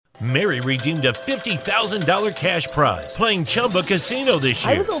Mary redeemed a $50,000 cash prize playing Chumba Casino this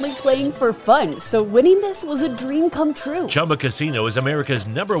year. I was only playing for fun, so winning this was a dream come true. Chumba Casino is America's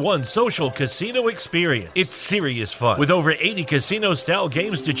 #1 social casino experience. It's serious fun. With over 80 casino-style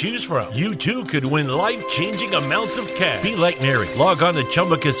games to choose from, you too could win life-changing amounts of cash. Be like Mary. Log on to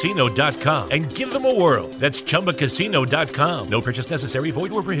ChumbaCasino.com and give them a whirl. That's ChumbaCasino.com. No purchase necessary.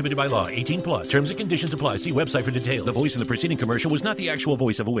 Void where prohibited by law. 18 plus. Terms and conditions apply. See website for details. The voice in the preceding commercial was not the actual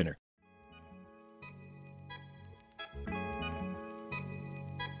voice of a winner.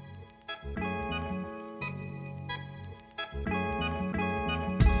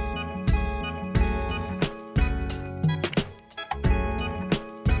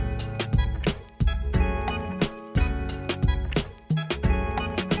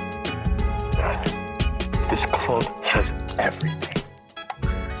 This club has everything.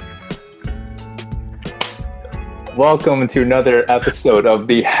 Welcome to another episode of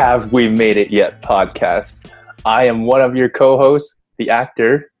the Have We Made It Yet podcast. I am one of your co-hosts, the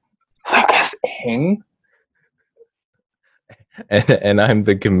actor, Lucas Ng. And I'm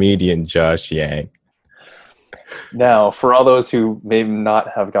the comedian, Josh Yang. Now, for all those who may not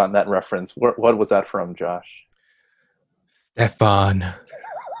have gotten that reference, what was that from, Josh? Stefan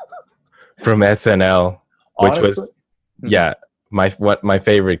from SNL, which Honestly? my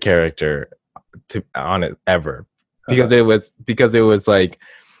favorite character on it ever. Because it was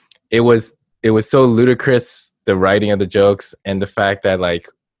so ludicrous, the writing of the jokes and the fact that like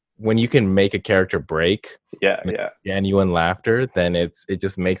when you can make a character break genuine laughter, then it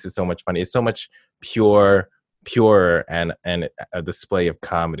just makes it so much funny. It's so much pure and a display of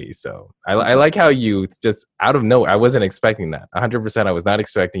comedy. So I like how you just out of nowhere, I wasn't expecting that. 100% I was not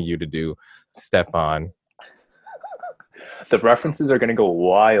expecting you to do Stefan. The references are going to go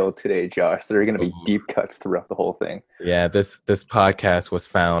wild today, Josh. There are going to be deep cuts throughout the whole thing. Yeah, this podcast was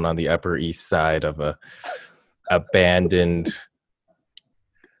found on the Upper East Side of a abandoned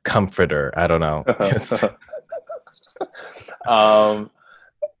comforter. I don't know.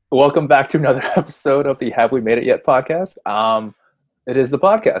 Welcome back to another episode of the Have We Made It Yet podcast. It is the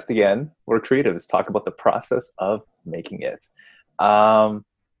podcast again where creatives talk about the process of making it.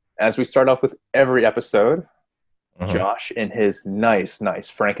 As we start off with every episode, Josh in his nice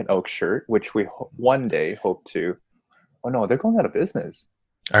Frank and Oak shirt, which we one day hope to. Oh no, they're going out of business.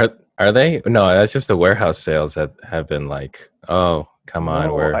 Are they? No, that's just the warehouse sales that have been like, oh, come on.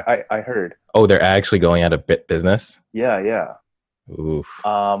 No, I heard. Oh, they're actually going out of business? Yeah. Oof.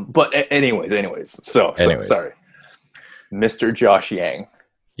 But anyways. So sorry. Mr. Josh Yang.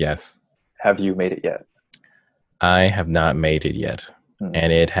 Yes. Have you made it yet? I have not made it yet.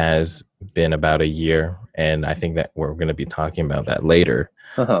 And it has been about a year, and I think that we're going to be talking about that later.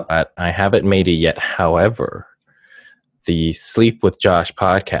 But I haven't made it yet. However, the Sleep with Josh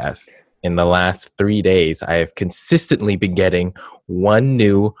podcast, in the last 3 days, I have consistently been getting one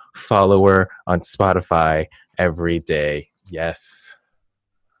new follower on Spotify every day. Yes.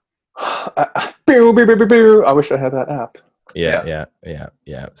 I wish I had that app. Yeah.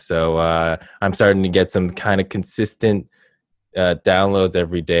 So I'm starting to get some kind of consistent downloads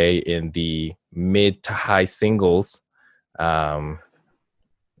every day in the mid to high singles.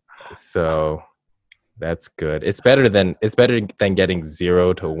 So that's good. It's better than getting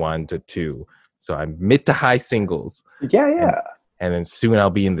 0 to 1 to 2. So I'm mid to high singles. Yeah. And then soon I'll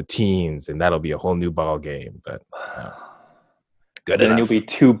be in the teens, and that'll be a whole new ball game. But good enough. Then you'll be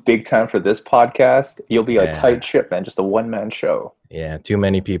too big time for this podcast. You'll be a tight ship, man. Just a one-man show. Yeah, too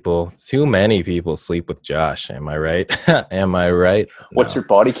many people sleep with Josh. Am I right? Am I right? What's your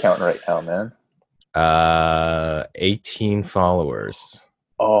body count right now, man? 18 followers.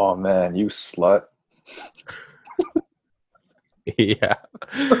 Oh man, you slut. Yeah.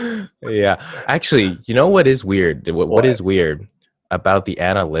 Actually, you know what is weird? What is weird about the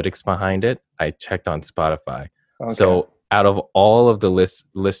analytics behind it? I checked on Spotify. Okay. So out of all of the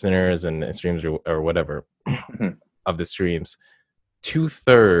listeners and streams or whatever of the streams,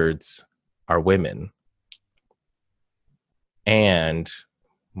 2/3 are women, and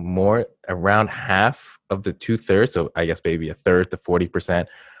more around half of the 2/3, so I guess maybe a third to 40%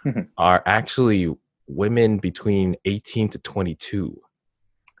 are actually women between 18 to 22,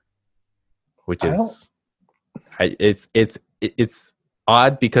 which is it's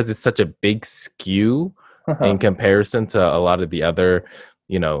odd because it's such a big skew in comparison to a lot of the other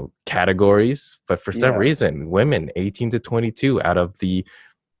categories, but for some reason women 18 to 22 out of the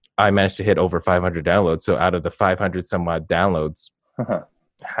I managed to hit over 500 downloads, so out of the 500 some odd downloads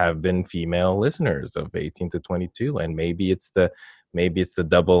have been female listeners of 18 to 22, and maybe it's the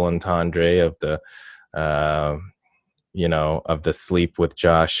double entendre of the of the Sleep with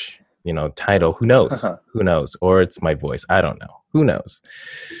Josh, title. Who knows? Who knows? Or it's my voice. I don't know. Who knows?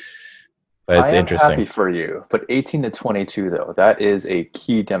 But it's interesting. I'm happy for you. But 18 to 22, though, that is a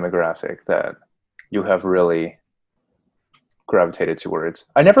key demographic that you have really gravitated towards.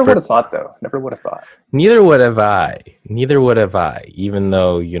 I never would have thought, though. Never would have thought. Neither would have I. Even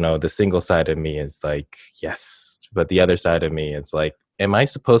though, the single side of me is like, yes. But the other side of me is like, am I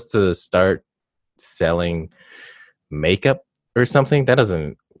supposed to start selling makeup or something?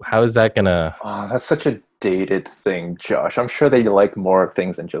 How is that gonna... Oh, that's such a dated thing, Josh. I'm sure they like more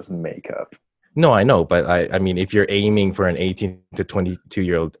things than just makeup. No, I know, but I mean, if you're aiming for an 18 to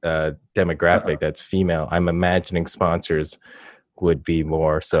 22-year-old demographic that's female, I'm imagining sponsors would be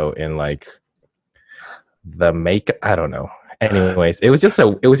more so in like the makeup. I don't know. Anyways, it's a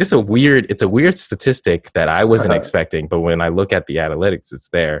weird statistic that I wasn't expecting, but when I look at the analytics, it's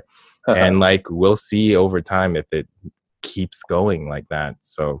there. And like, we'll see over time if it keeps going like that.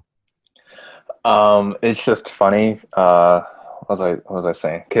 So it's just funny. What was I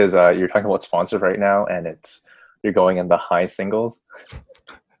saying? Because you're talking about sponsors right now, and you're going in the high singles.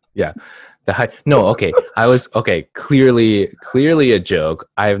 Yeah, the high. No, okay. Clearly a joke.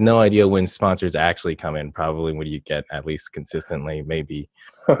 I have no idea when sponsors actually come in. Probably when you get at least consistently, maybe.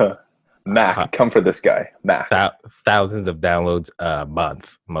 Mac, come for this guy, Mac. Thousands of downloads a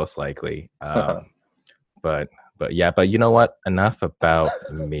month, most likely. But you know what? Enough about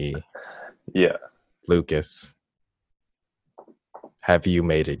me. Yeah, Lucas. Have you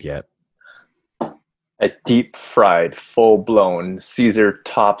made it yet? A deep fried, full blown Caesar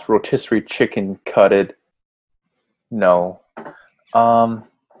topped rotisserie chicken cutted. No.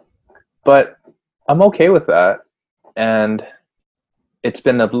 But I'm okay with that. And it's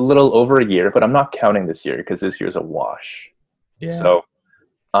been a little over a year, but I'm not counting this year because this year's a wash. Yeah. So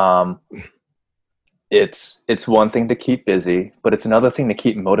it's one thing to keep busy, but it's another thing to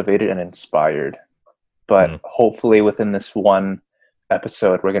keep motivated and inspired. But hopefully within this one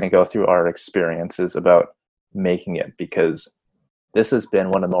episode, we're going to go through our experiences about making it, because this has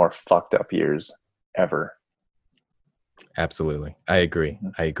been one of the more fucked up years ever. Absolutely. I agree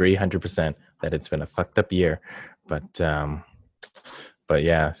 100% that it's been a fucked up year, but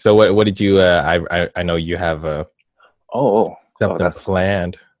yeah. So what did you I know you have something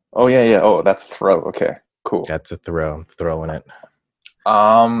planned. Oh yeah. Oh, that's a throw. Okay, cool. That's a throw. I'm throwing it.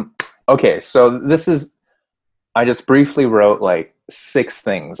 Okay, so I just briefly wrote like 6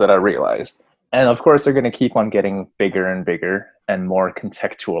 things that I realized. And of course, they're going to keep on getting bigger and bigger and more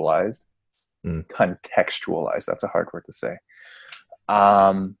contextualized. Contextualized, that's a hard word to say.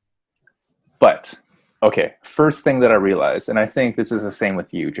 But, okay, first thing that I realized, and I think this is the same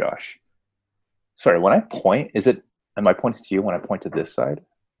with you, Josh. Sorry, when I point, am I pointing to you when I point to this side?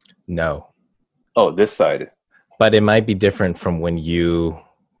 No. Oh, this side. But it might be different from when you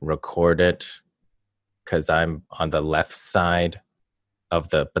record it, because I'm on the left side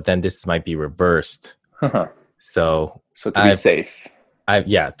but then this might be reversed. So to be safe.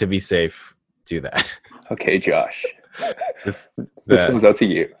 To be safe, do that. Okay, Josh. This comes out to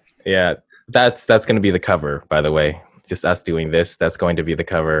you. Yeah, that's going to be the cover, by the way. Just us doing this. That's going to be the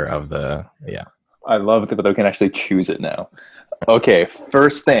cover of the, yeah. I love that we can actually choose it now. Okay,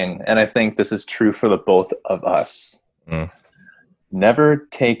 first thing, and I think this is true for the both of us. Never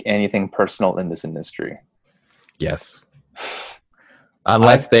take anything personal in this industry. Yes.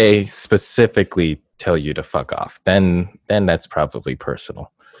 Unless they specifically tell you to fuck off. Then that's probably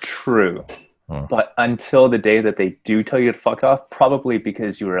personal. True. But until the day that they do tell you to fuck off, probably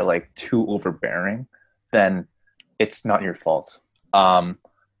because you were like too overbearing, then it's not your fault.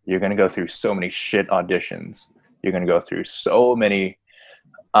 You're going to go through so many shit auditions. You're going to go through so many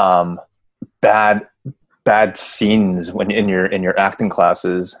bad scenes when in your acting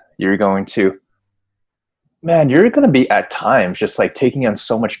classes. You're going to be at times just like taking on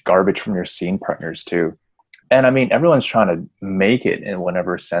so much garbage from your scene partners too. And I mean, everyone's trying to make it in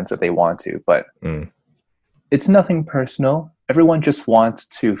whatever sense that they want to, but it's nothing personal. Everyone just wants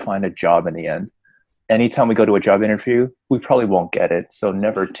to find a job in the end. Anytime we go to a job interview, we probably won't get it. So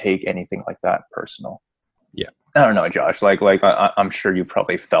never take anything like that personal. Yeah. I don't know, Josh, like I'm sure you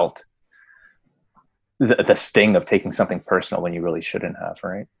probably felt the sting of taking something personal when you really shouldn't have,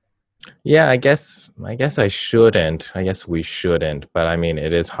 right? Yeah, I guess I shouldn't. I guess we shouldn't. But I mean,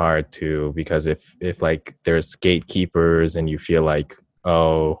 it is hard to, because if like there's gatekeepers and you feel like,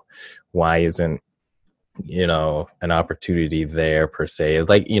 oh, why isn't, an opportunity there per se? It's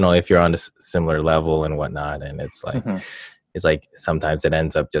like, if you're on a similar level and whatnot, and it's like, it's like sometimes it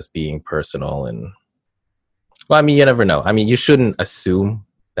ends up just being personal. And well, I mean, you never know. I mean, you shouldn't assume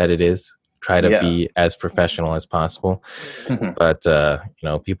that it is, try to be as professional as possible. But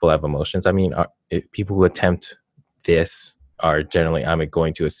people have emotions. I mean, people who attempt this are generally, I'm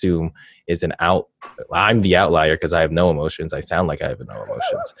going to assume, I'm the outlier because I have no emotions. I sound like I have no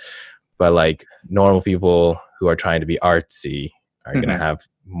emotions. But like normal people who are trying to be artsy are going to have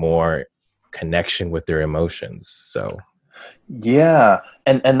more connection with their emotions. So yeah,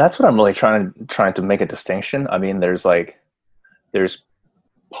 and that's what I'm really trying to make a distinction. I mean, there's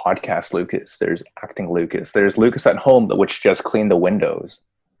podcast Lucas, there's acting Lucas, there's Lucas at home which just cleaned the windows.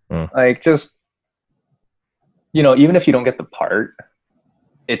 Like, just, even if you don't get the part,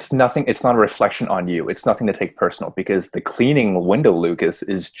 it's not a reflection on you. It's nothing to take personal, because the cleaning window Lucas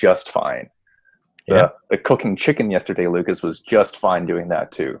is just fine. The cooking chicken yesterday Lucas was just fine doing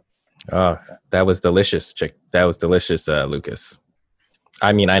that too. Oh, that was delicious, That was delicious, Lucas.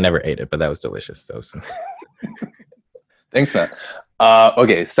 I mean, I never ate it, but that was delicious. Thanks, man.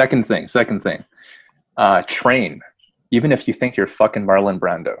 Okay, second thing. Train. Even if you think you're fucking Marlon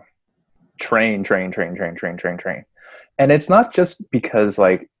Brando. Train. And it's not just because,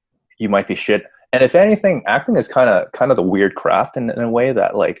 like, you might be shit. And if anything, acting is kind of the weird craft in a way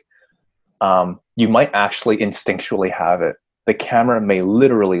that, like, you might actually instinctually have it. The camera may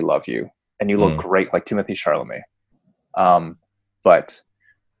literally love you, and you look great, like Timothée Chalamet. But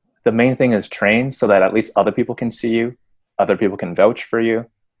the main thing is train so that at least other people can see you, other people can vouch for you,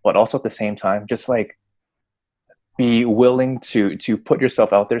 but also at the same time, just like be willing to put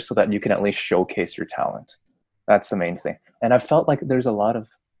yourself out there so that you can at least showcase your talent. That's the main thing. And I felt like there's a lot of,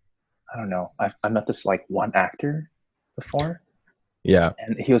 I don't know, I met this like one actor before. Yeah.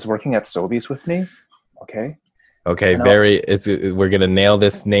 And he was working at Sobeys with me. Okay. We're going to nail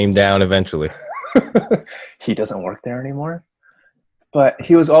this name down eventually. He doesn't work there anymore. But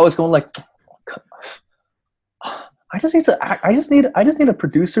he was always going like, I just need a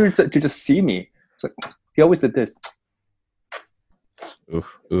producer to just see me. It's like, he always did this.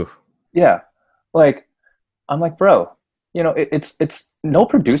 Oof. Yeah. Like, I'm like, bro, it's no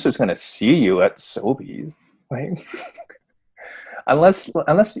producer's going to see you at Sobeys. Like, unless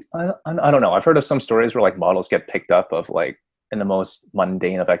I don't know. I've heard of some stories where like models get picked up of like in the most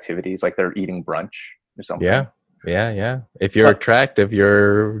mundane of activities, like they're eating brunch or something. Yeah. If you're attractive,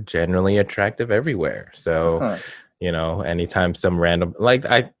 you're generally attractive everywhere. So, anytime some random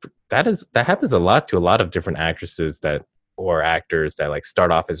that happens a lot to a lot of different actresses or actors that like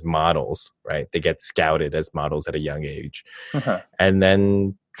start off as models, right? They get scouted as models at a young age, and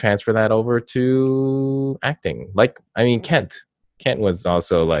then transfer that over to acting. Like, I mean, Kent was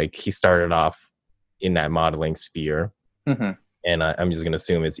also like, he started off in that modeling sphere. And I'm just going to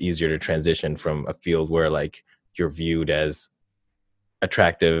assume it's easier to transition from a field where like you're viewed as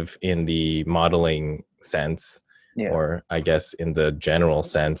attractive in the modeling sense, or I guess in the general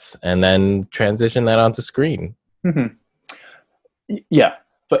sense, and then transition that onto screen. Yeah.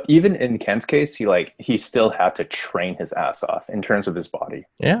 But even in Kent's case, he still had to train his ass off in terms of his body.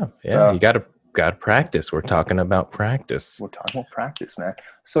 Yeah. So, you got to practice. We're talking about practice. We're talking about practice, man.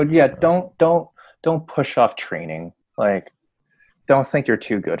 So yeah, don't push off training. Like, don't think you're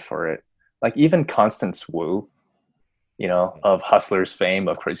too good for it. Like, even Constance Wu, of Hustlers fame,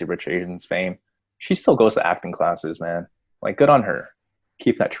 of Crazy Rich Asians fame, she still goes to acting classes, man. Like, good on her.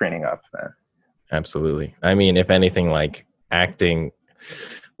 Keep that training up, man. Absolutely. I mean, if anything, like acting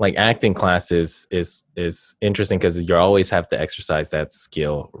classes is interesting because you always have to exercise that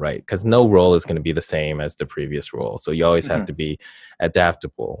skill, right? Because no role is going to be the same as the previous role, so you always have to be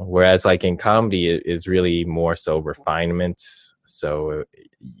adaptable. Whereas like in comedy, it is really more so refinement. So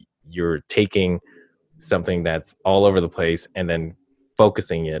you're taking something that's all over the place and then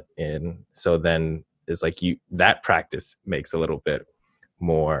focusing it in. So then it's like that practice makes a little bit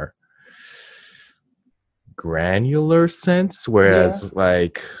more granular sense, whereas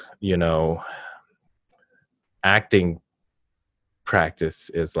like acting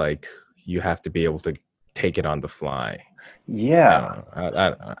practice is like you have to be able to take it on the fly. Yeah.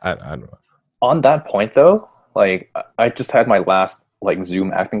 I don't know. On that point though, like I just had my last like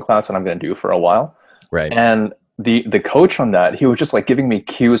Zoom acting class that I'm going to do for a while, right? And the coach on that, he was just like giving me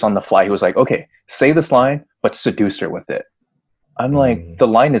cues on the fly. He was like, okay, say this line but seduce her with it. I'm like, the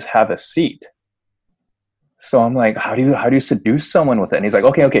line is have a seat. So I'm like, how do you seduce someone with it? And he's like,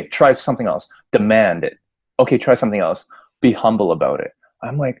 okay, try something else. Demand it. Okay, try something else. Be humble about it.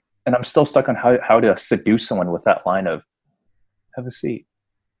 I'm like, and I'm still stuck on how to seduce someone with that line of have a seat.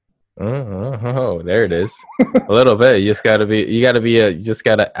 Oh, there it is. A little bit. You just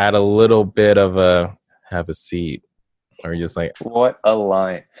gotta add a little bit of a have a seat. Or just like, what a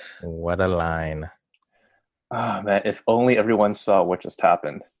line. What a line. Oh man, if only everyone saw what just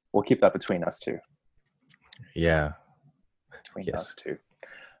happened. we'll keep that between us two. Yeah. Between us two.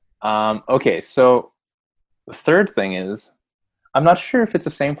 Okay, so the third thing is, I'm not sure if it's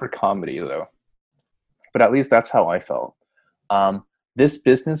the same for comedy though, but at least that's how I felt. This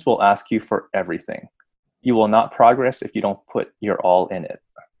business will ask you for everything. You will not progress if you don't put your all in it.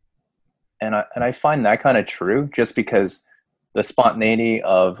 And I find that kind of true, just because the spontaneity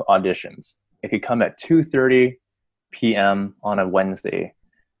of auditions. It could come at 2:30 p.m. on a Wednesday,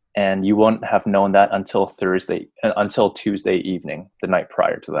 and you won't have known that until Tuesday evening, the night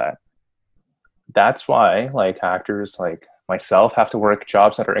prior to that. That's why, like, actors like myself have to work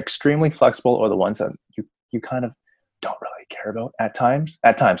jobs that are extremely flexible, or the ones that you kind of don't really care about at times.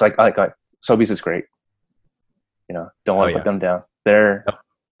 At times, like Sobeys is great. You know, don't want to put them down. They're a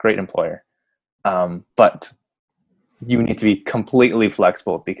great employer. But you need to be completely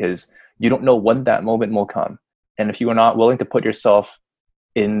flexible, because you don't know when that moment will come. And if you are not willing to put yourself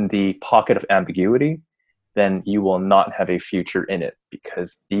in the pocket of ambiguity, then you will not have a future in it,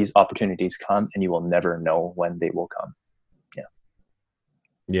 because these opportunities come and you will never know when they will come.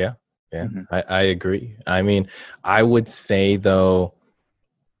 Yeah. I agree. I mean, I would say though,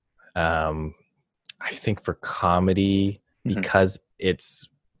 I think for comedy, because it's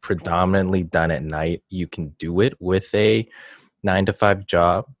predominantly done at night, you can do it with a 9-to-5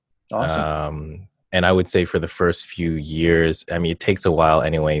 job. Awesome. And I would say for the first few years, I mean, it takes a while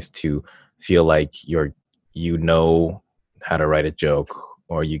anyways to feel like you know how to write a joke,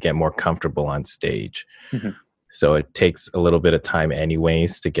 or you get more comfortable on stage. So it takes a little bit of time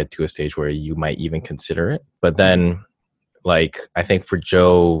anyways to get to a stage where you might even consider it. But then, like, I think for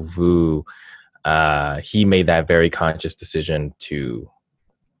Joe Vu, he made that very conscious decision to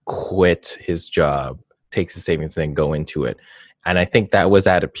quit his job, take his savings, and then go into it. And I think that was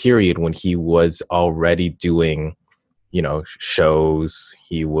at a period when he was already doing, you know, shows.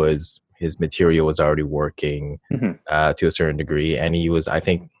 His material was already working to a certain degree. And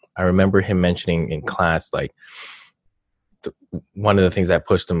I remember him mentioning in class, like, one of the things that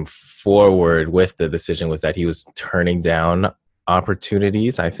pushed him forward with the decision was that he was turning down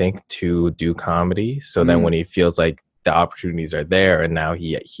opportunities, I think, to do comedy. So then when he feels like the opportunities are there, and now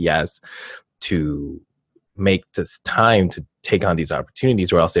he has to make this time to take on these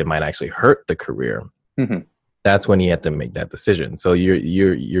opportunities, or else it might actually hurt the career. That's when he had to make that decision. So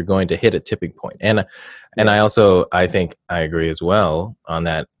you're going to hit a tipping point. And I think I agree as well on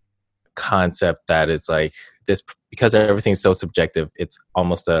that concept that it's like this, because everything's so subjective, it's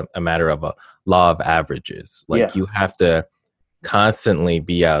almost a matter of a law of averages. Like, you have to constantly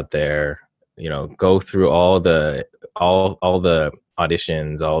be out there, you know, go through all the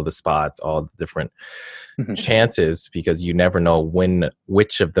auditions, all the spots, all the different chances, because you never know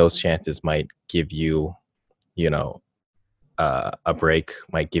which of those chances might give you, you know, a break,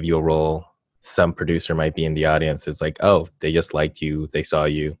 might give you a role. Some producer might be in the audience. It's like, oh, they just liked you, they saw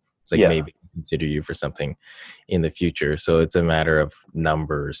you. It's like, maybe consider you for something in the future. So it's a matter of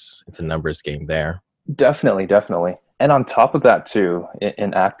numbers. It's a numbers game there. Definitely. And on top of that too,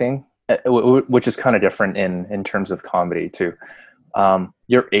 in acting, which is kind of different in terms of comedy too,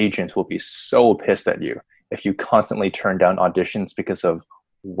 your agent will be so pissed at you if you constantly turn down auditions because of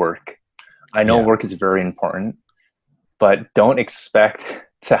work. I know work is very important, but don't expect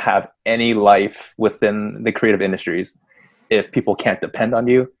to have any life within the creative industries if people can't depend on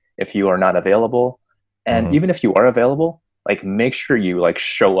you, if you are not available. And even if you are available, like, make sure you, like,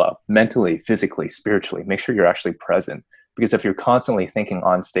 show up mentally, physically, spiritually. Make sure you're actually present, because if you're constantly thinking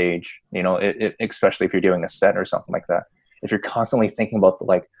on stage, you know, especially if you're doing a set or something like that, if you're constantly thinking about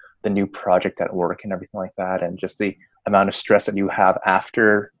the new project at work and everything like that, and just the amount of stress that you have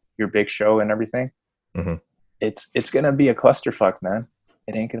after your big show and everything, it's gonna be a clusterfuck, man.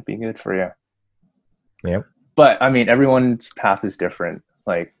 It ain't gonna be good for you. Yep. But I mean, everyone's path is different.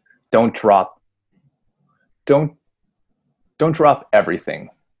 Like, don't drop everything.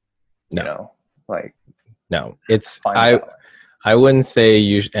 No. You know, like, no, I wouldn't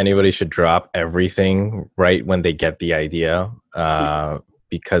say anybody should drop everything right when they get the idea,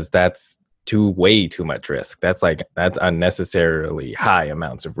 because that's way too much risk. That's unnecessarily high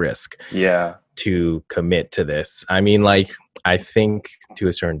amounts of risk. Yeah. To commit to this. I mean, like, I think to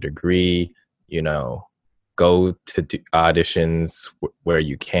a certain degree, you know, go to auditions where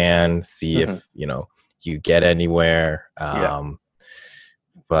you can see if, you know, you get anywhere.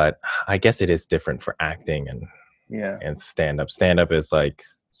 But I guess it is different for acting and stand-up. Stand-up is like,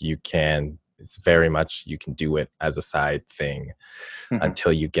 it's very much, you can do it as a side thing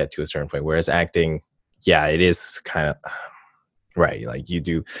until you get to a certain point. Whereas acting, it is kind of, Right. Like you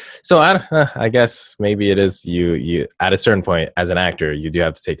do. So I guess maybe it is you at a certain point as an actor, you do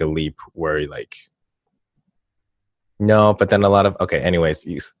have to take a leap where you like, no, but then a lot of, okay, anyways,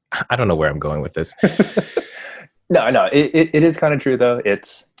 I don't know where I'm going with this. No, it is kind of true though.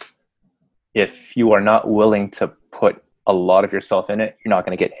 It's, if you are not willing to put a lot of yourself in it, you're not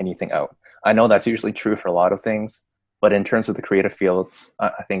going to get anything out. I know that's usually true for a lot of things, but in terms of the creative fields,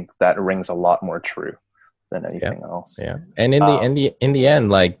 I think that rings a lot more true than anything else. Yeah. And in the end,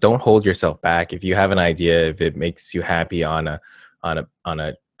 like, don't hold yourself back. If you have an idea, if it makes you happy on a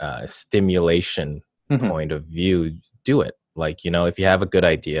stimulation point of view, do it. Like, you know, if you have a good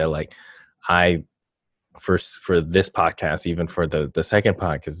idea, like for this podcast, even for the second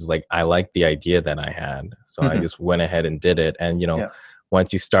podcast, is like, I like the idea that I had. So I just went ahead and did it. And, you know,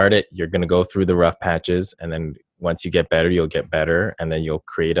 once you start it, you're going to go through the rough patches. And then once you get better, you'll get better. And then you'll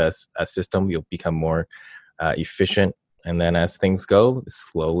create a system. You'll become more efficient. And then as things go,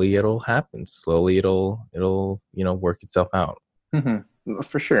 slowly it'll happen. Slowly it'll, you know, work itself out.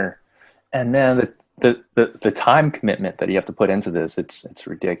 For sure. And man, the time commitment that you have to put into this, it's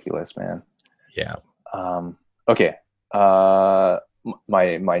ridiculous, man. Yeah. Okay. My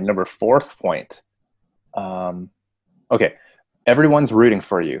number 4th point. Okay. Everyone's rooting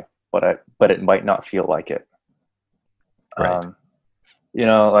for you, but it might not feel like it. Right. You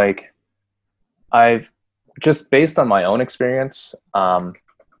know, like, I've just, based on my own experience,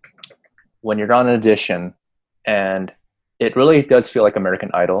 when you're on an audition and it really does feel like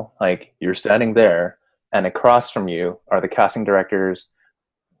American Idol, like you're standing there and across from you are the casting directors,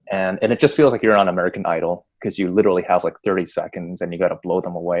 and it just feels like you're on American Idol, because you literally have like 30 seconds and you got to blow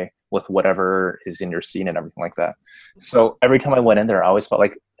them away with whatever is in your scene and everything like that. So every time I went in there, I always felt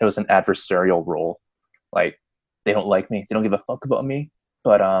like it was an adversarial role. Like, they don't like me, they don't give a fuck about me,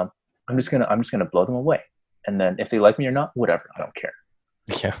 but I'm just gonna blow them away. And then if they like me or not, whatever, I don't care.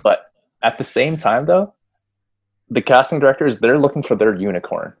 Yeah. But at the same time though, the casting directors, they're looking for their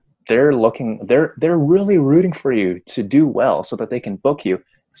unicorn. They're really rooting for you to do well so that they can book you,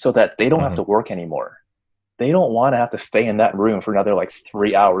 so that they don't have to work anymore. They don't want to have to stay in that room for another like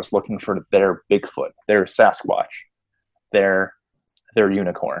 3 hours looking for their Bigfoot, their Sasquatch, their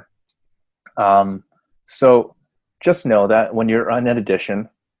unicorn. So just know that when you're on an audition,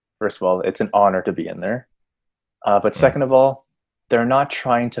 first of all, it's an honor to be in there. But second of all, they're not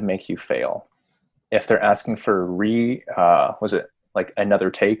trying to make you fail. If they're asking for another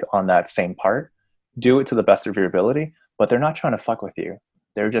take on that same part, do it to the best of your ability, but they're not trying to fuck with you.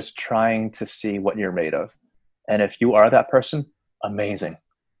 They're just trying to see what you're made of. And if you are that person, amazing.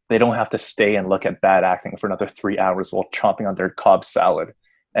 They don't have to stay and look at bad acting for another 3 hours while chomping on their Cobb salad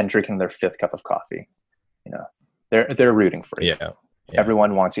and drinking their 5th cup of coffee. You know, they're rooting for you. Yeah.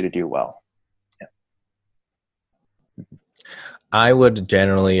 Everyone wants you to do well. Yeah. I would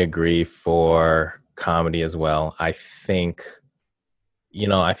generally agree for comedy as well. I think, you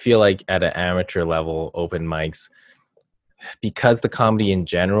know, I feel like at an amateur level, open mics, because the comedy in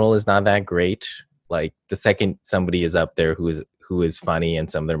general is not that great, like the second somebody is up there who is funny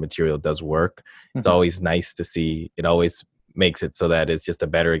and some of their material does work, it's always nice to see. It always makes it so that it's just a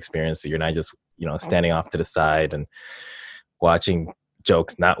better experience. So you're not just, you know, standing off to the side and watching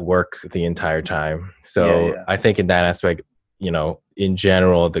jokes not work the entire time. So I think in that aspect, you know, in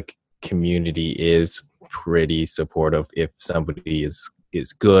general, the community is pretty supportive. If somebody is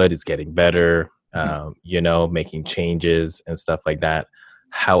good, is getting better, you know, making changes and stuff like that.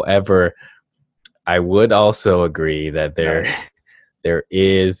 However, I would also agree that there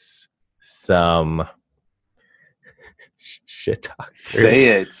is some shit talk. Say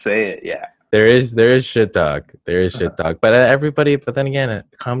it. Yeah. There is shit talk. There is shit talk. But but then again,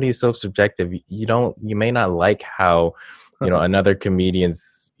 comedy is so subjective. You may not like how, you know, another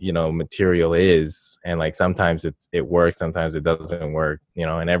comedian's, you know, material is, and like sometimes it works, sometimes it doesn't work, you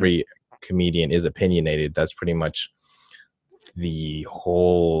know, and every comedian is opinionated. That's pretty much the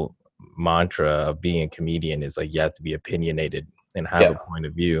whole mantra of being a comedian, is like you have to be opinionated and have a point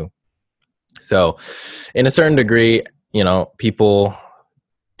of view. So in a certain degree, you know, people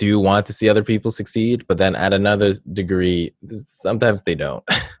do want to see other people succeed, but then at another degree, sometimes they don't.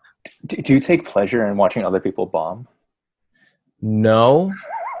 Do you take pleasure in watching other people bomb? No,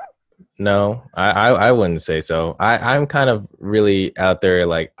 I wouldn't say so. I'm kind of really out there,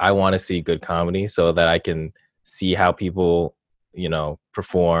 like, I want to see good comedy so that I can see how people, you know,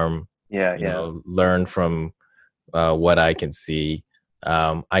 perform, you know, learn from what I can see.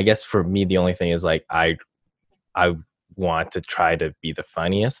 I guess for me, the only thing is like, I want to try to be the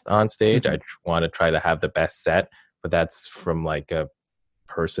funniest on stage. I want to try to have the best set, but that's from like a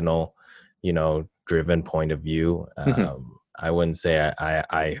personal, you know, driven point of view. I wouldn't say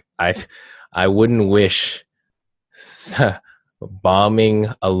I wouldn't wish bombing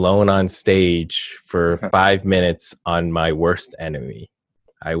alone on stage for 5 minutes on my worst enemy.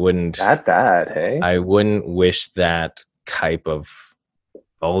 I wouldn't. That bad, hey? I wouldn't wish that type of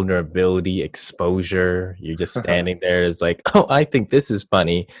vulnerability, exposure. You're just standing there. It's like, oh, I think this is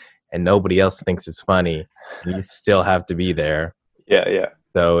funny, and nobody else thinks it's funny. And you still have to be there. Yeah.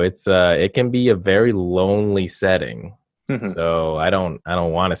 So it's it can be a very lonely setting. So I don't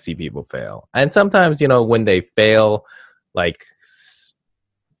want to see people fail. And sometimes, when they fail, like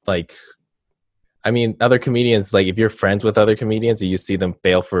I mean, other comedians, like if you're friends with other comedians and you see them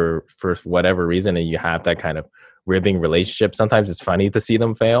fail for whatever reason, and you have that kind of ribbing relationship, sometimes it's funny to see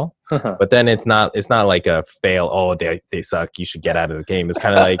them fail. But then it's not like a fail. Oh, they suck. You should get out of the game. It's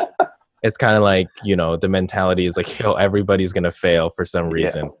kind of like the mentality is like, everybody's gonna fail for some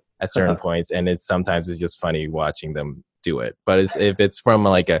reason at certain points, and sometimes it's just funny watching them do it. But if it's from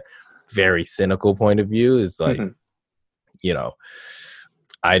like a very cynical point of view, it's like,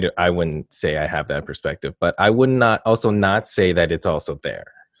 I wouldn't say I have that perspective, but I would not say that it's also there.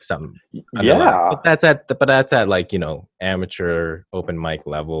 But that's at like, amateur open mic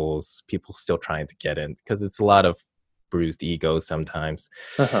levels, people still trying to get in, because it's a lot of bruised egos sometimes.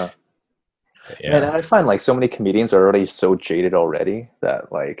 And I find like so many comedians are already so jaded already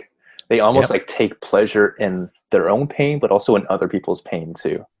that like they almost like take pleasure in their own pain, but also in other people's pain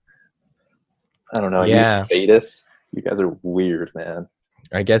too. I don't know. You sadists, you guys are weird, man.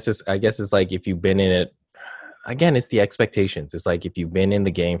 I guess it's like, if you've been in it, again, it's the expectations. It's like, if you've been in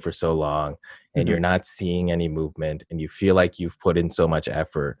the game for so long and you're not seeing any movement and you feel like you've put in so much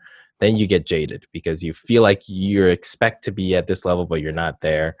effort, then you get jaded because you feel like you expect to be at this level, but you're not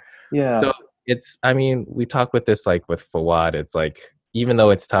there. Yeah. So we talk with this, like with Fawad, it's like, even though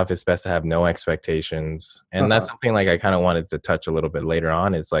it's tough, it's best to have no expectations. And that's something like I kind of wanted to touch a little bit later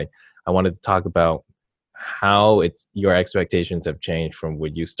on. Is like, I wanted to talk about how your expectations have changed from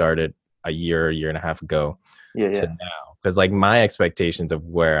when you started a year and a half ago to now. Because like my expectations of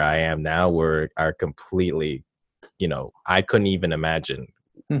where I am now are completely, I couldn't even imagine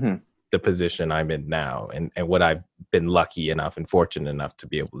the position I'm in now and what I've been lucky enough and fortunate enough to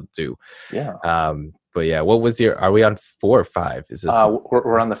be able to do. Yeah. But yeah, what was are we on 4 or 5? Is this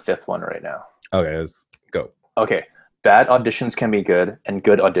we're on the 5th one right now. Okay, let's go. Okay. Bad auditions can be good and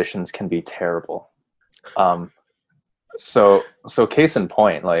good auditions can be terrible. So case in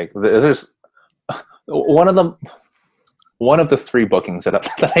point, like there's one of the 3 bookings that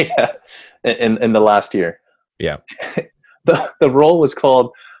I had in the last year. Yeah. The role was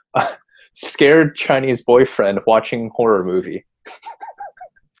called Scared Chinese Boyfriend Watching Horror Movie.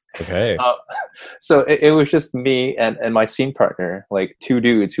 Okay. So it was just me and my scene partner, like 2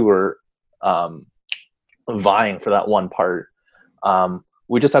 dudes who were vying for that one part.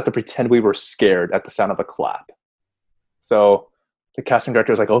 We just had to pretend we were scared at the sound of a clap. So the casting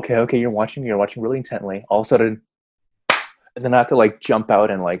director was like, okay, you're watching really intently. All of a sudden, and then I have to like jump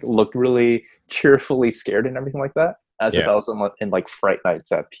out and like look really cheerfully scared and everything like that, as if I was in like Fright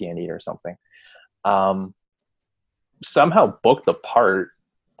Nights at P&E or something. Somehow booked the part,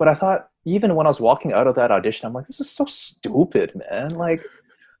 but I thought even when I was walking out of that audition, I'm like, this is so stupid, man. Like,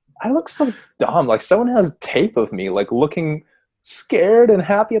 I look so dumb. Like, someone has tape of me like looking scared and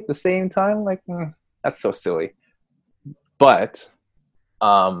happy at the same time. Like, that's so silly. But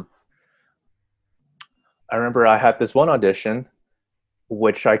I remember I had this one audition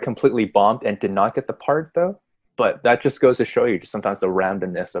which I completely bombed and did not get the part though. But that just goes to show you just sometimes the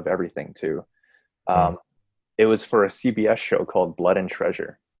randomness of everything too. It was for a CBS show called Blood and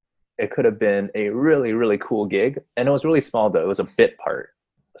Treasure. It could have been a really, really cool gig. And it was really small though. It was a bit part.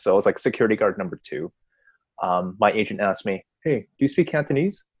 So it was like security guard number 2. My agent asked me, hey, do you speak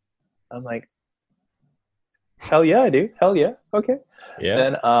Cantonese? I'm like, hell yeah, I do. Hell yeah. Okay. Yeah.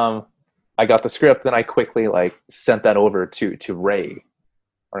 Then I got the script. Then I quickly like sent that over to Ray,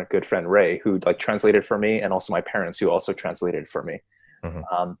 our good friend Ray, who like translated for me, and also my parents who also translated for me.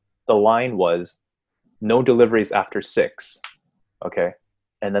 The line was, no deliveries after 6. Okay.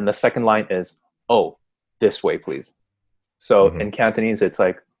 And then the second line is, oh, this way, please. So in Cantonese, it's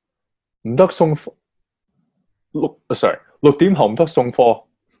like, look, sorry, look,點行唔得送貨.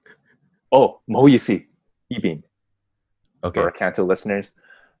 Oh, 唔好意思, 呢邊. Okay. For our Canto listeners.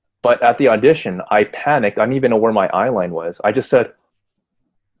 But at the audition, I panicked. I didn't even know where my eye line was. I just said,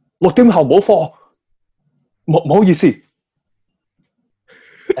 look, 點行冇貨. 唔好意思.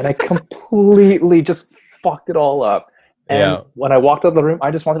 And I completely just fucked it all up. And when I walked out of the room,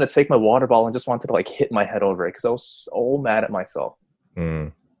 I just wanted to take my water bottle and just wanted to like hit my head over it because I was so mad at myself.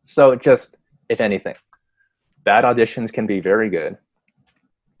 So just, if anything, bad auditions can be very good,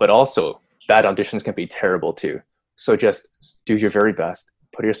 but also bad auditions can be terrible too. So just do your very best,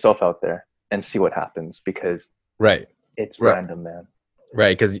 put yourself out there, and see what happens, because right, it's random, man.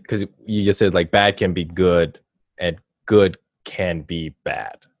 Right, because you just said like bad can be good, and good can be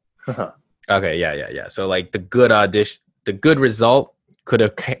bad. Okay, yeah. So like the good result could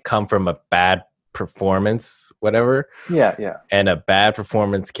have come from a bad performance, whatever. Yeah. And a bad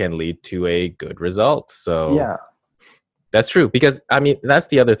performance can lead to a good result. So yeah, that's true. Because I mean, that's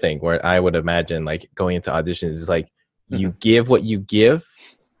the other thing where I would imagine like going into auditions is like you give what you give,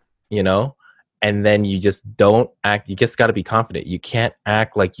 you know, and then you just don't act. You just got to be confident. You can't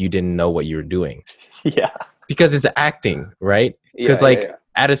act like you didn't know what you were doing. Yeah. Because it's acting, right? Because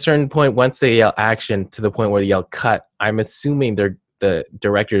at a certain point, once they yell action to the point where they yell cut, I'm assuming the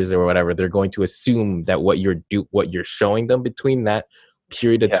directors or whatever, they're going to assume that what you're showing them between that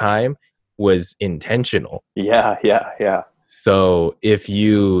period of time was intentional. Yeah. So if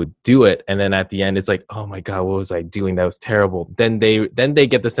you do it and then at the end it's like, oh my God, what was I doing? That was terrible. Then they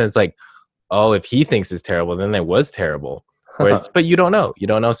get the sense like, oh, if he thinks it's terrible, then it was terrible. Whereas, but you don't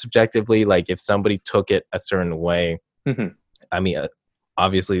know subjectively, like if somebody took it a certain way. I mean,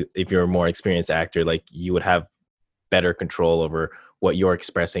 obviously if you're a more experienced actor, like you would have better control over what you're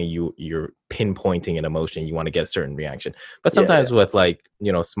expressing. You're pinpointing an emotion, you want to get a certain reaction. But sometimes with like,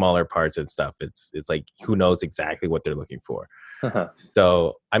 you know, smaller parts and stuff, it's like who knows exactly what they're looking for.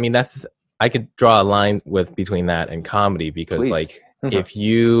 So I mean, I could draw a line between that and comedy, because Please. Like if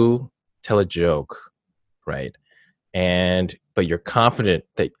you tell a joke, right, but you're confident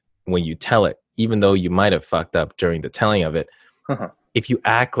that when you tell it, even though you might have fucked up during the telling of it, if you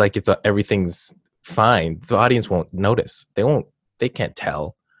act like everything's fine, the audience won't notice. They can't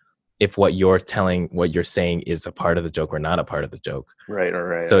tell if what you're saying is a part of the joke or not a part of the joke.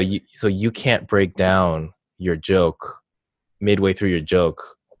 Right. So you can't break down your joke midway through your joke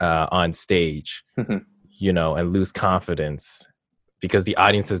on stage, you know, and lose confidence, because the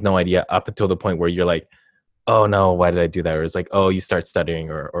audience has no idea up until the point where you're like, oh no, why did I do that? Or it's like, oh, you start stuttering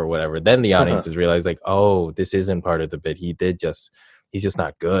or whatever. Then the audience has realized like, oh, this isn't part of the bit. He's just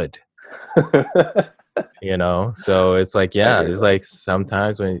not good. You know? So it's like, it's like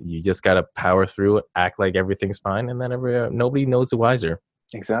sometimes when you just got to power through it, act like everything's fine. And then nobody knows the wiser.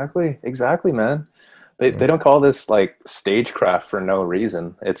 Exactly, man. They don't call this like stagecraft for no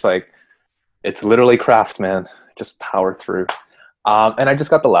reason. It's like, it's literally craft, man. Just power through. And I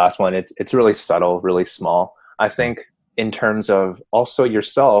just got the last one. It's really subtle, really small. I think in terms of also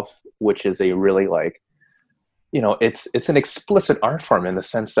yourself, which is a really like, you know, it's an explicit art form in the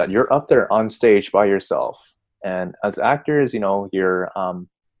sense that you're up there on stage by yourself. And as actors, you know, you're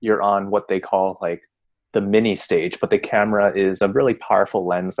on what they call like the mini stage, but the camera is a really powerful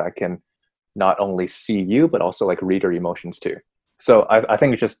lens that can not only see you, but also like read your emotions too. So I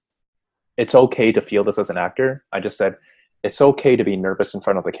think it's okay to feel this as an actor. I just said, it's okay to be nervous in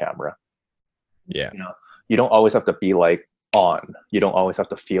front of the camera. Yeah. You know, you don't always have to be like on. You don't always have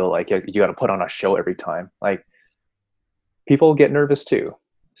to feel like you got to put on a show every time. Like people get nervous too.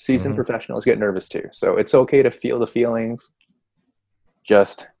 Seasoned professionals get nervous too. So it's okay to feel the feelings.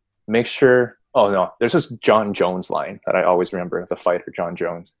 Just make sure. Oh no, there's this John Jones line that I always remember, the fighter John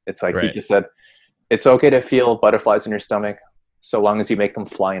Jones. It's like, he just said, it's okay to feel butterflies in your stomach so long as you make them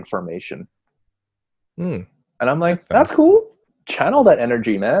fly in formation. And I'm like, that's cool. Channel that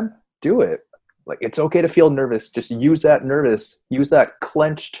energy, man. Do it. Like, it's okay to feel nervous. Just use that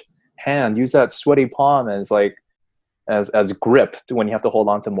clenched hand, use that sweaty palm as like, as grip when you have to hold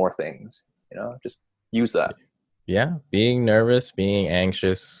on to more things, you know, just use that. Yeah. Being nervous, being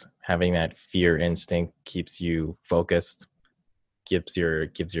anxious, having that fear instinct keeps you focused, gives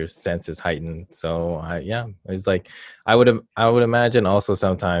your senses heightened. So it's like I would imagine also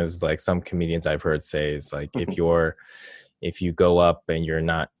sometimes like some comedians I've heard say is like if you go up and you're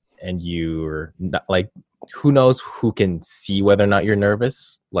not like, who knows who can see whether or not you're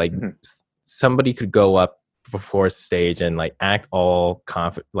nervous. Like somebody could go up before stage and like act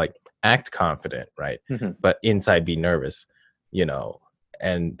confident, right? But inside be nervous, you know.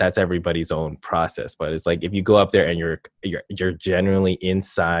 And that's everybody's own process. But it's like if you go up there and you're genuinely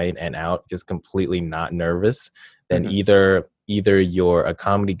inside and out, just completely not nervous, then either you're a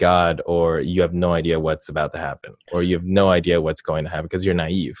comedy god or you have no idea what's about to happen, or you have no idea what's going to happen because you're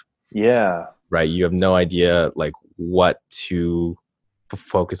naive. Yeah. Right. You have no idea like what to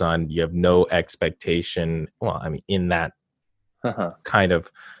focus on. You have no expectation. Well, I mean, in that kind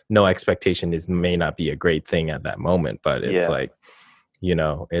of no expectation may not be a great thing at that moment, but it's like, you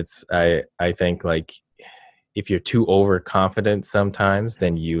know, it's I think like if you're too overconfident sometimes,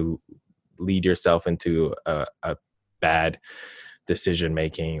 then you lead yourself into a bad decision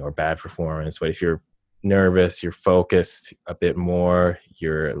making or bad performance. But if you're nervous, you're focused a bit more,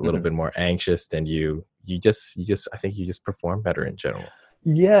 you're a little bit more anxious, then you just I think you just perform better in general.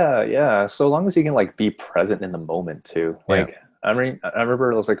 Yeah. So long as you can like be present in the moment too. Like I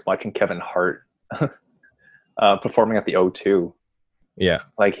remember I was like watching Kevin Hart performing at the O2. Yeah.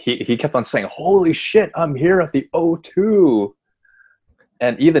 Like he kept on saying, "Holy shit, I'm here at the O2."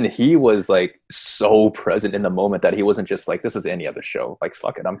 And even he was like so present in the moment that he wasn't just like, this is any other show. Like,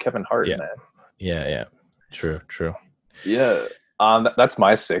 fuck it, I'm Kevin Hart, man. Yeah. True. Yeah. That's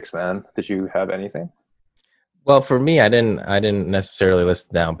my 6, man. Did you have anything? Well, for me, I didn't necessarily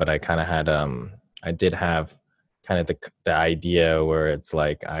list down, but I kind of had I did have kind of the idea where it's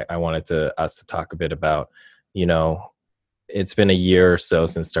like I wanted us to talk a bit about, you know, it's been a year or so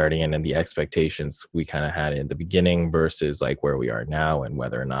since starting, and the expectations we kind of had in the beginning versus like where we are now, and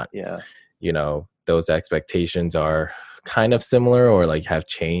whether or not, you know, those expectations are kind of similar or like have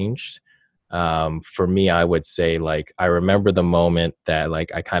changed. For me, I would say like, I remember the moment that like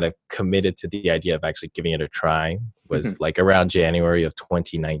I kind of committed to the idea of actually giving it a try was like around January of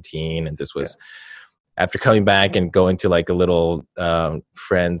 2019. And this was after coming back and going to like a little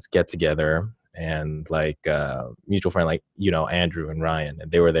friends get together, and like mutual friend, like, you know, Andrew and Ryan,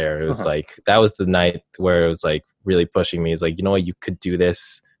 and they were there. It was like, that was the night where it was like really pushing me. It's like, you know what, you could do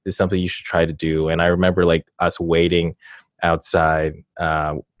this. This is something you should try to do. And I remember like us waiting outside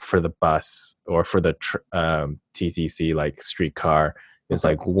for the bus or for the TTC like streetcar. It was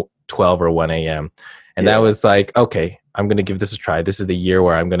like 12 or 1 a.m. And that was like, okay, I'm going to give this a try. This is the year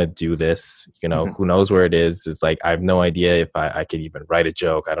where I'm going to do this. You know, who knows where it is. It's like, I have no idea if I could even write a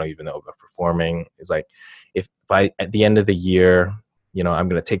joke. I don't even know about performing. It's like, if by at the end of the year, you know, I'm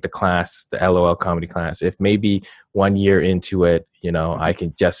going to take the class, the LOL comedy class. If maybe 1 year into it, you know, I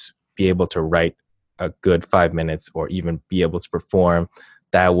can just be able to write a good 5 minutes or even be able to perform,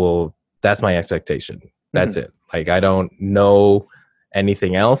 that's my expectation. That's it. Like, I don't know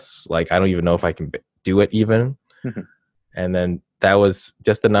anything else. Like, I don't even know if I can do it even. And then that was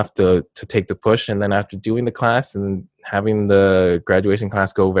just enough to take the push. And then after doing the class and having the graduation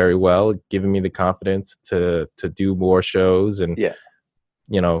class go very well, giving me the confidence to do more shows and,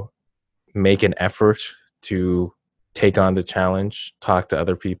 you know, make an effort to take on the challenge, talk to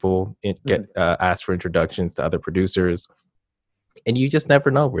other people, get ask for introductions to other producers. And you just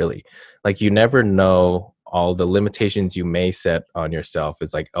never know, really. Like, you never know all the limitations you may set on yourself.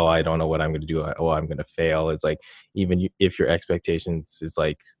 It's like, oh, I don't know what I'm going to do. Oh, I'm going to fail. It's like, even if your expectations is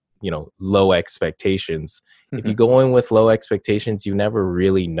like, you know, low expectations, if you go in with low expectations, you never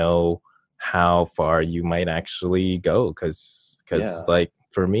really know how far you might actually go. Cause like,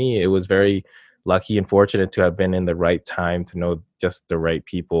 for me, it was very lucky and fortunate to have been in the right time, to know just the right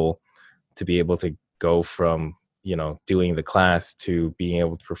people, to be able to go from, you know, doing the class to being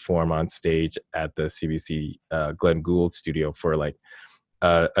able to perform on stage at the CBC Glenn Gould studio for like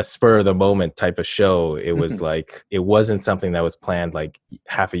a spur of the moment type of show. It was like, it wasn't something that was planned like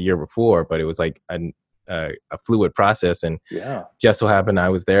half a year before, but it was like a fluid process. And just so happened I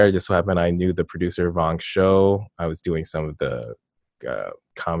was there. Just so happened I knew the producer, Vong Show. I was doing some of the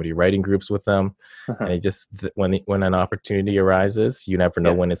comedy writing groups with them. And it just, when an opportunity arises, you never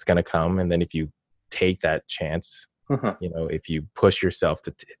know when it's going to come. And then if you take that chance, you know, if you push yourself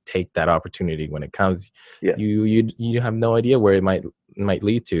to take that opportunity when it comes, you have no idea where it might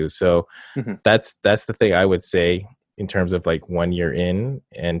lead to. So that's the thing I would say in terms of like 1 year in,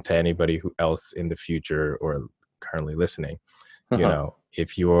 and to anybody who else in the future or currently listening, you know,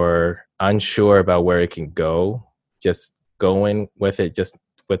 if you're unsure about where it can go, just go in with it, just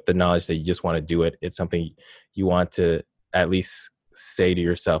with the knowledge that you just want to do it. It's something you want to at least say to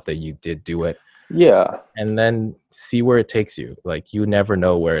yourself that you did do it. And then see where it takes you. Like, you never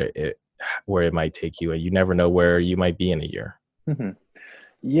know where it might take you, and you never know where you might be in a year.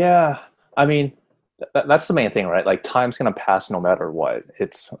 I mean, that's the main thing, right? Like, time's going to pass no matter what.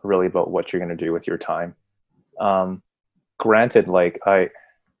 It's really about what you're going to do with your time. Granted, like, I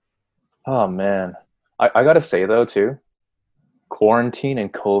got to say though too, quarantine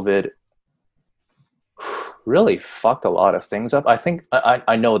and COVID really fucked a lot of things up. I think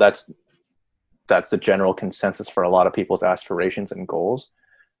I know that's the general consensus for a lot of people's aspirations and goals.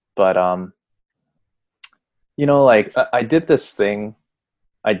 But, you know, like I did this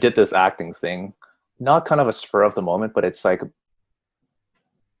acting thing, not kind of a spur of the moment, but it's like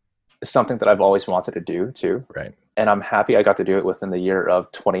something that I've always wanted to do too. Right. And I'm happy I got to do it within the year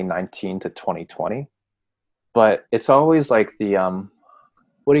of 2019 to 2020. But it's always like the,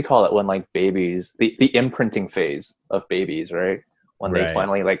 what do you call it when like babies, the imprinting phase of babies, right? when they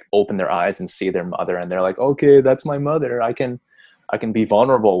finally like open their eyes and see their mother, and they're like, okay, that's my mother. I can be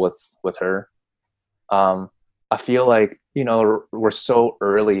vulnerable with her. I feel like, you know, we're so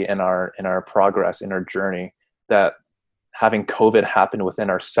early in our progress, in our journey, that having COVID happen within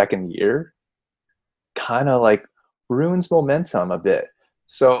our second year kind of like ruins momentum a bit.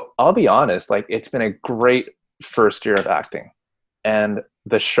 So I'll be honest, like it's been a great first year of acting. And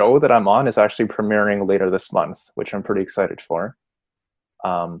the show that I'm on is actually premiering later this month, which I'm pretty excited for.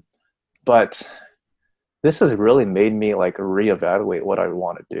 But this has really made me like reevaluate what I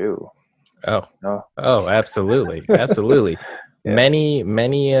want to do. Oh, oh, absolutely. Absolutely. Yeah.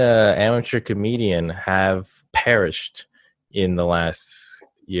 Many amateur comedian have perished in the last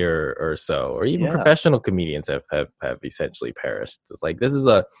year or so, or even professional comedians have essentially perished. It's like, this is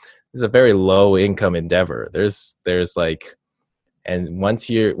a very low income endeavor. There's like, and once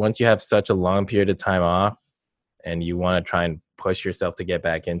you have such a long period of time off and you want to try and push yourself to get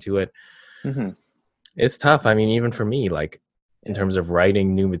back into it, it's tough. I mean, even for me, like in terms of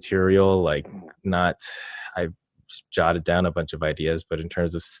writing new material, like I've jotted down a bunch of ideas, but in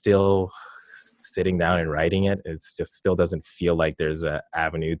terms of still sitting down and writing it, it's just still doesn't feel like there's an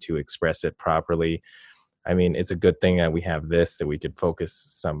avenue to express it properly. I mean, it's a good thing that we have this, that we could focus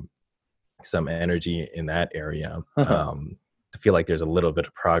some energy in that area. I feel like there's a little bit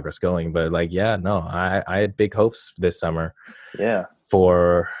of progress going, but like, I had big hopes this summer. Yeah.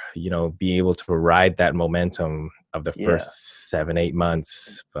 For, you know, be able to ride that momentum of the first 7-8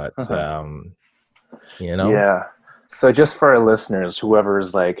 months. But, you know. Yeah. So just for our listeners, whoever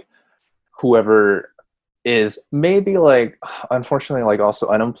is maybe like, unfortunately, like also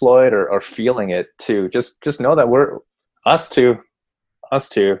unemployed or feeling it too, just know that we're us too.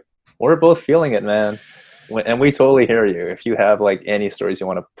 We're both feeling it, man. And we totally hear you. If you have like any stories you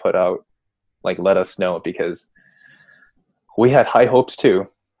want to put out, like let us know, because we had high hopes too.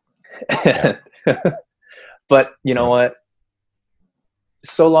 But you know what?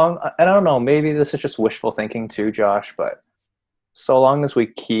 So long, I don't know, maybe this is just wishful thinking too, Josh, but so long as we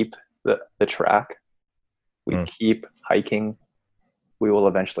keep the track, we keep hiking, we will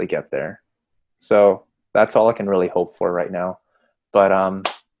eventually get there. So that's all I can really hope for right now. But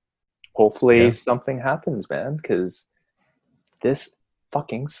hopefully something happens, man, because this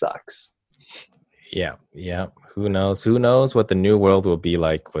fucking sucks. Yeah. Who knows what the new world will be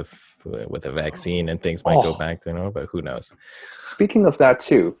like with a vaccine, and things might go back to, you know, but who knows. Speaking of that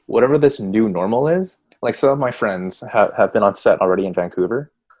too, whatever this new normal is, like some of my friends have been on set already in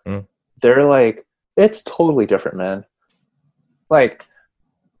Vancouver. They're like, it's totally different, man. Like,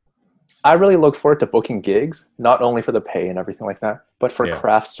 I really look forward to booking gigs, not only for the pay and everything like that, but for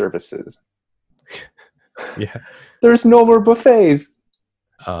craft services. There's no more buffets.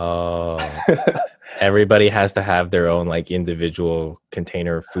 Oh, everybody has to have their own like individual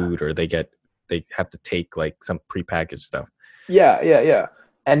container of food, or they have to take like some prepackaged stuff. Yeah.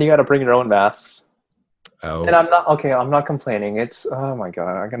 And you got to bring your own masks. Oh. And I'm not complaining. It's, oh my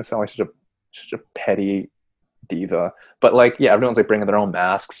God, I'm going to sound like such a petty diva. But like, everyone's like bringing their own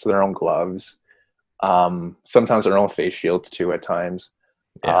masks, their own gloves, sometimes their own face shields too at times.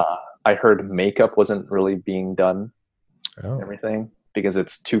 I heard makeup wasn't really being done and everything because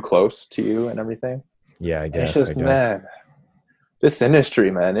it's too close to you and everything. Yeah, I guess. It's just, man, this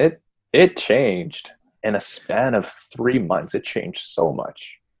industry, man, it changed in a span of 3 months. It changed so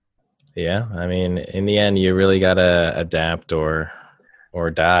much. Yeah, I mean, in the end, you really gotta adapt or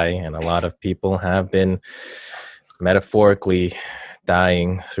die, and a lot of people have been metaphorically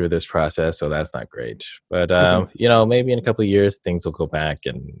dying through this process, so that's not great. But you know, maybe in a couple of years things will go back,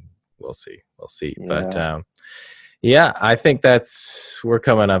 and we'll see. But I think we're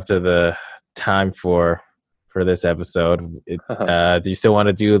coming up to the time for this episode. Do you still want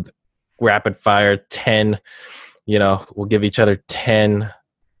to do rapid fire 10? You know, we'll give each other 10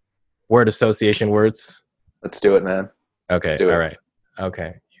 word association words. Let's do it, man. Okay. All right.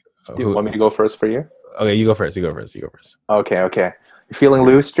 Okay. You want me to go first for you? Okay, you go first. Okay. You feeling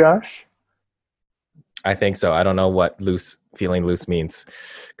loose, Josh? I think so. I don't know what feeling loose means,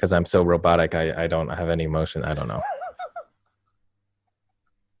 because I'm so robotic. I don't have any emotion. I don't know.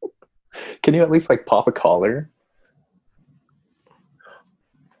 Can you at least like pop a collar?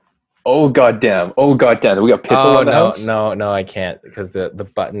 Oh goddamn! We got Pitbull in the house. No, I can't, because the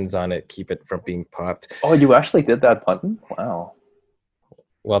buttons on it keep it from being popped. Oh, you actually did that button? Wow.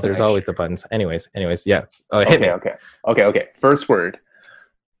 Well, there's always the buttons. Anyways, yeah. Oh, hit me. Okay. First word.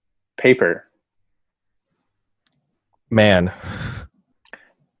 Paper. Man.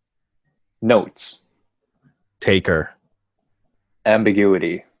 Notes. Taker.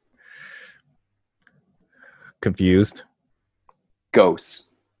 Ambiguity. Confused. Ghosts.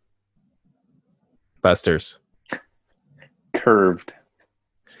 Busters. Curved.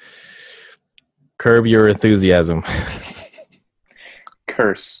 Curb Your Enthusiasm.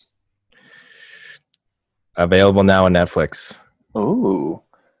 Curse. Available now on Netflix. Ooh.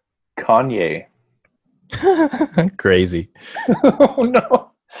 Kanye. Crazy. Oh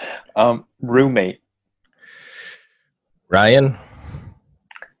no. Roommate. Ryan.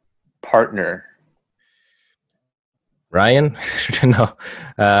 Partner. Ryan? No.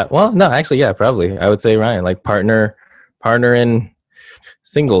 Well, no, actually, yeah, probably. I would say Ryan. Like partner in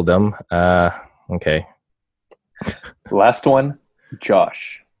singledom. Okay. Last one,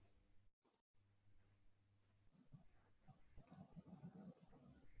 Josh.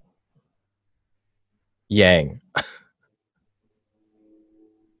 Yang.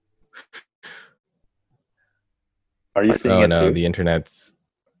 Are you seeing it no, too? The internet's.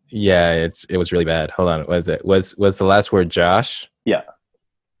 Yeah, it was really bad. Hold on, was the last word Josh? Yeah.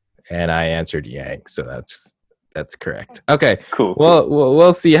 And I answered Yang, so that's correct. Okay, Cool. Well,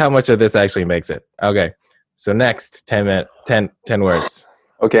 we'll see how much of this actually makes it. Okay, so next 10 words.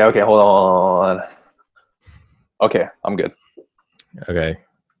 Okay, hold on. Okay, I'm good. Okay.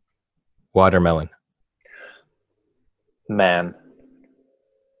 Watermelon. Man.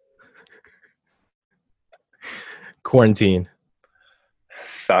 Quarantine.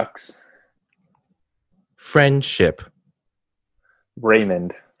 Sucks. Friendship.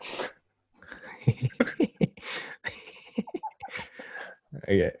 Raymond.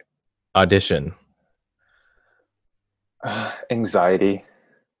 Okay. Audition. Anxiety.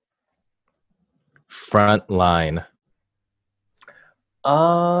 Front line.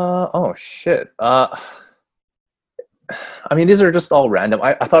 Oh shit. I mean, these are just all random.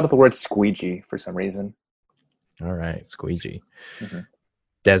 I thought of the word squeegee for some reason. All right, squeegee. Mm-hmm.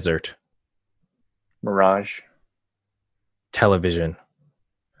 Desert. Mirage. Television.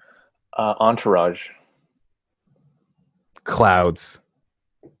 Entourage. Clouds.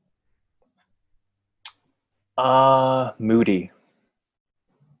 Moody.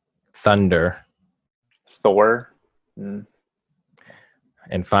 Thunder. Thor. And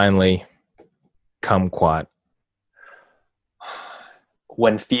finally, kumquat.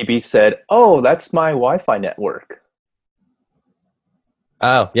 When Phoebe said, "Oh, that's my Wi-Fi network."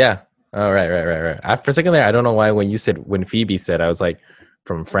 Oh, yeah. Oh, right. For a second there, I don't know why when Phoebe said, I was like,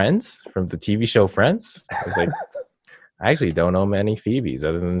 from Friends? From the TV show Friends? I was like, I actually don't know many Phoebes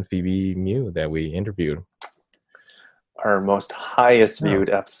other than Phoebe Mew that we interviewed. Our most highest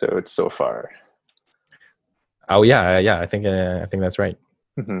viewed episode so far. Oh, yeah. I think that's right.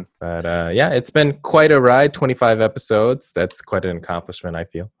 Mm-hmm. But yeah, it's been quite a ride. 25 episodes. That's quite an accomplishment, I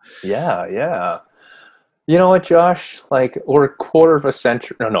feel. Yeah. You know what, Josh? Like, we're a quarter of a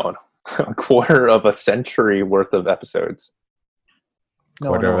century. No. A quarter of a century worth of episodes.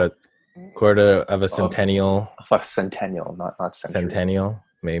 Quarter of a centennial. A centennial, not century. Centennial,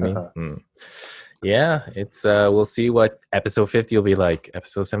 maybe. Yeah, it's we'll see what episode 50 will be like.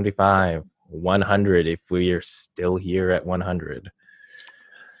 Episode 75, 100, if we are still here at 100.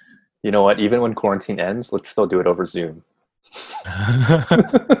 You know what? Even when quarantine ends, let's still do it over Zoom.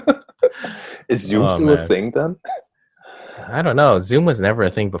 Is Zoom still a thing then? I don't know. Zoom was never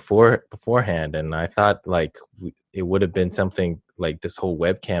a thing beforehand, and I thought like it would have been something like this whole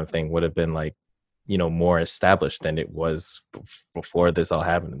webcam thing would have been like, you know, more established than it was before this all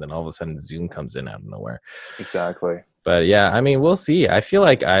happened. And then all of a sudden Zoom comes in out of nowhere. Exactly. But yeah, I mean, we'll see. I feel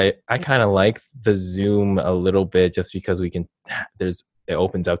like I kind of like the Zoom a little bit just because it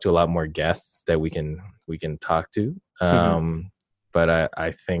opens up to a lot more guests that we can talk to. But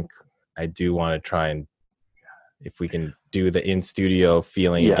I think I do want to try and if we can do the in studio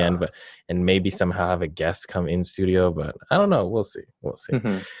feeling again, and maybe somehow have a guest come in studio, but I don't know. We'll see.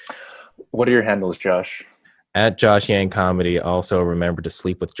 Mm-hmm. What are your handles, Josh? At Josh Yang Comedy. Also remember to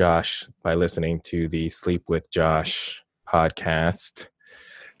sleep with Josh by listening to the Sleep with Josh podcast.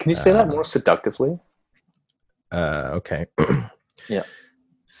 Can you say that more seductively? Okay. Yeah.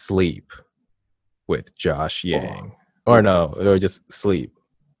 Sleep with Josh Yang. Or just sleep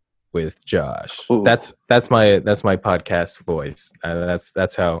with Josh. Ooh. That's my podcast voice.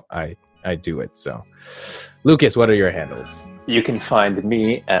 That's how I do it. So, Lucas, what are your handles? You can find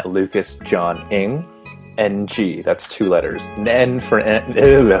me at Lucas John Ng, NG. That's 2 letters. N for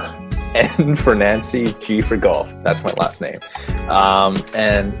Nancy, G for golf. That's my last name.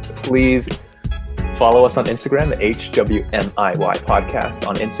 And please follow us on Instagram, the HWMIY podcast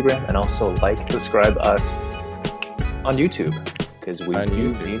on Instagram, and also subscribe us on YouTube because we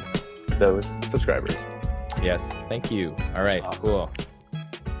need those subscribers. Yes, thank you. All right, awesome. Cool.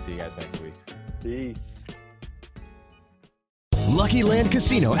 See you guys next week. Peace. Lucky Land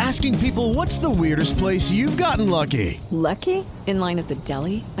Casino, asking people, what's the weirdest place you've gotten lucky? Lucky? In line at the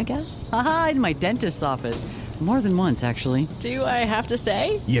deli, I guess? Aha, in my dentist's office. More than once, actually. Do I have to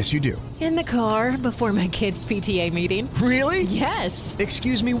say? Yes, you do. In the car before my kids' PTA meeting. Really? Yes.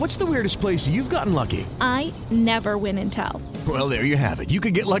 Excuse me, what's the weirdest place you've gotten lucky? I never win and tell. Well, there you have it. You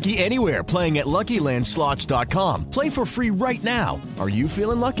can get lucky anywhere, playing at LuckyLandSlots.com. Play for free right now. Are you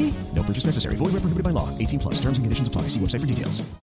feeling lucky? No purchase necessary. Void where prohibited by law. 18+. Terms and conditions apply. See website for details.